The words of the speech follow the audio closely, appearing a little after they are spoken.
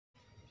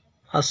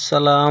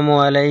আসসালামু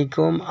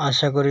আলাইকুম।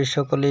 আশা করি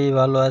সকলেই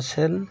ভালো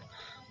আছেন।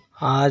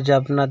 আজ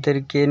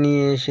আপনাদেরকে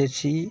নিয়ে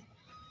এসেছি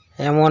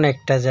এমন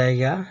একটা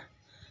জায়গা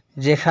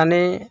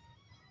যেখানে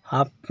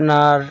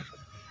আপনার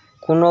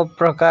কোনো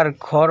প্রকার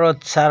খরচ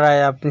ছাড়াই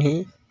আপনি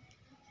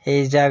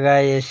এই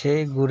জায়গায় এসে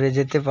ঘুরে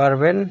যেতে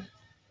পারবেন।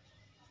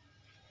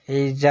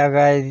 এই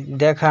জায়গায়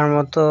দেখার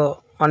মতো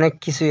অনেক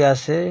কিছুই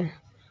আছে।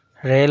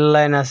 রেল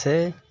লাইন আছে,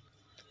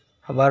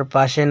 আবার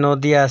পাশে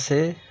নদী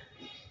আছে,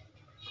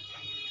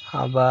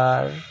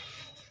 আবার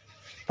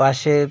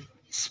পাশে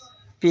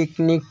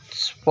পিকনিক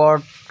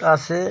স্পট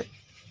আছে,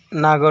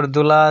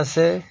 নাগরদোলা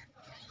আছে,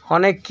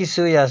 অনেক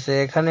কিছুই আছে।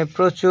 এখানে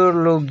প্রচুর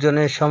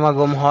লোকজনের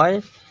সমাগম হয়।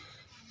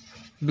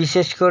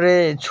 বিশেষ করে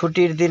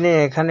ছুটির দিনে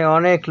এখানে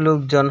অনেক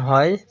লোকজন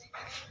হয়।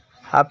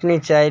 আপনি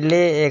চাইলে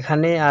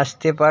এখানে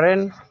আসতে পারেন।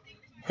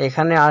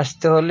 এখানে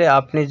আসতে হলে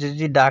আপনি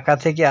যদি ঢাকা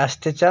থেকে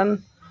আসতে চান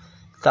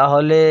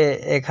তাহলে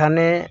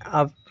এখানে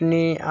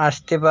আপনি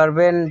আসতে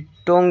পারবেন।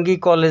 টঙ্গী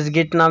কলেজ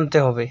গেট নামতে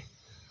হবে।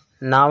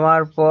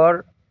 নামার পর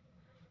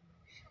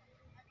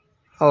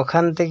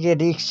ওখান থেকে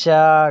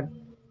রিক্সা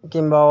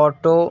কিংবা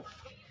অটোওয়ালাকে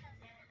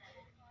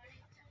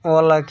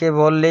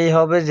বললেই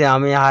হবে যে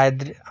আমি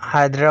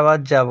হায়দ্রাবাদ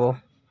যাব।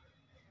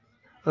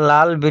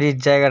 লাল ব্রিজ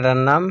জায়গাটার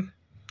নাম,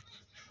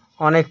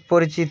 অনেক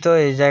পরিচিত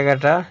এই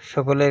জায়গাটা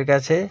সকলের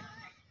কাছে।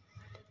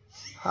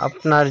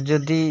 আপনার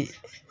যদি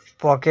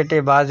পকেটে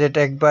বাজেট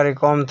একবারে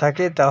কম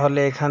থাকে তাহলে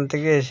এখান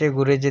থেকে এসে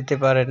ঘুরে যেতে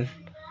পারেন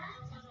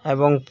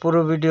এবং পুরো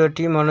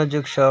ভিডিওটি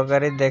মনোযোগ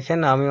সহকারে দেখেন।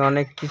 আমি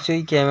অনেক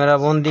কিছুই ক্যামেরা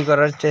বন্দি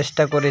করার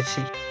চেষ্টা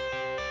করেছি।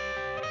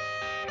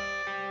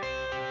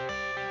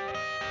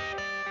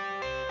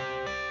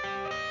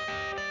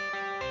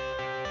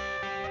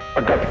 I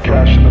got the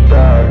cash in the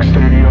bag,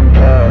 stadium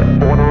packed.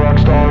 Born a rock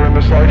star in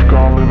this life,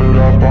 gon' live it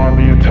up on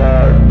the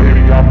attack.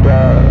 Baby, I'm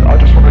bad, I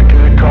just wanna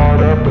get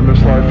caught up in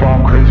this life.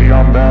 I'm crazy,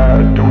 I'm mad,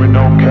 doing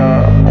no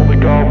cap. Only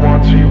God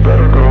wants you,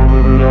 better go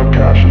live it up.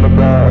 Cash in the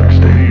bag,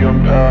 stadium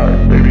packed.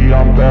 Baby,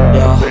 I'm bad,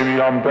 baby,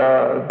 I'm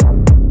bad.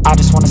 I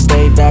just wanna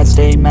stay bad,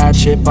 stay mad.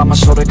 Chip on my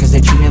shoulder cause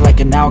they treat me like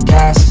an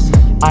outcast.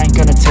 I ain't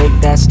gonna take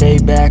that, stay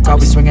back.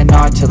 I'll be swinging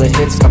hard till the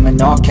hits come in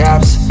all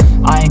caps.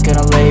 I ain't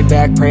gonna lay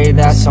back, pray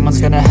that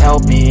someone's gonna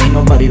help me. Ain't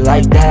nobody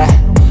like that.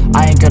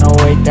 I ain't gonna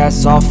wait, that's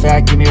all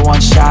fact. Give me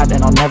one shot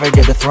and I'll never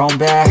get the throne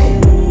back.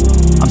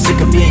 I'm sick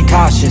of being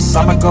cautious,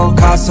 I'ma go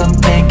cause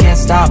something,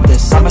 can't stop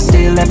this. I'ma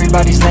steal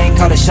everybody's lane,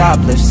 call it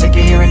shoplift. Sick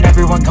of hearing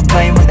everyone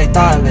complain when they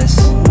thoughtless.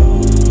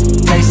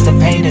 Taste the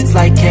pain, it's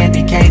like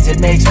candy canes. It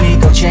makes me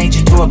go change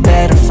into a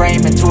better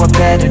frame, into a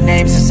better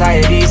name.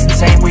 Society's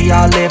insane, we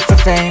all live for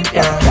fame,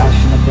 yeah. Cash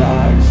in the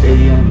bag,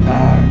 stadium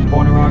packed.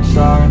 Born a rock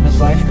star in this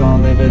life, gon'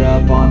 live it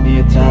up on the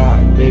attack.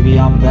 Baby,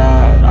 I'm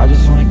bad, I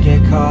just wanna get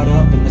caught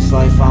up in this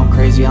life. I'm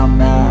crazy, I'm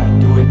mad,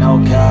 do it no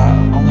cap.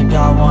 Only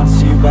God wants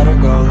you, better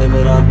go live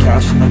it up.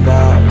 Cash in the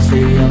bag,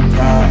 stadium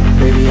packed.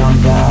 Baby, I'm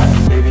bad,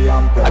 baby,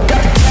 I'm bad. I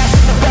got the cash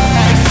in the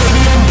bag,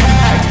 stadium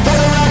packed. Born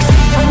a rock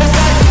star in this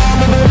life, gon'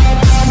 live it up.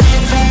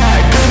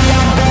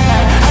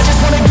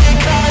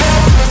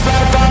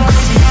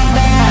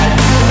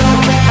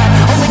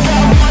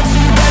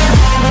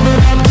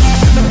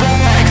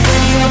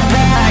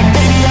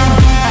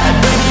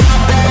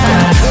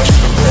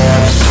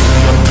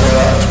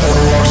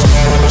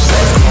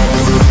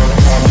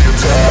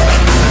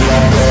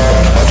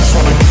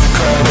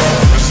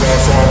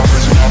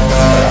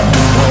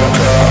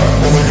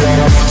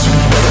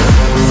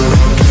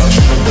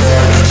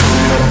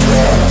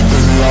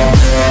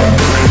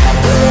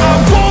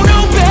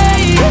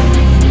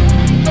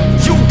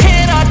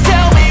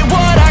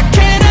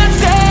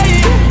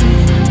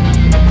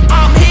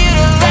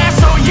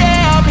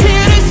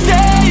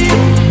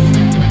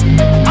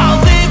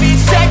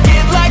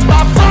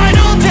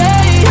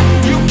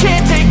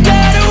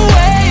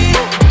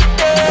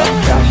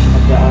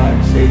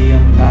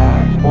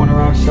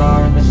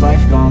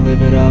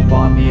 Live it up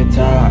on the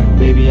attack,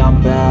 baby, I'm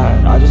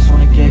bad. I just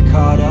wanna get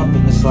caught up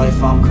in this life.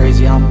 I'm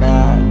crazy, I'm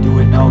mad, do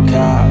it no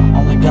cap.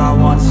 Only God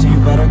wants you,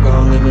 better go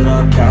live it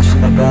up. Cash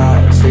in the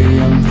bag,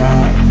 stadium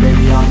packed,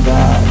 baby, I'm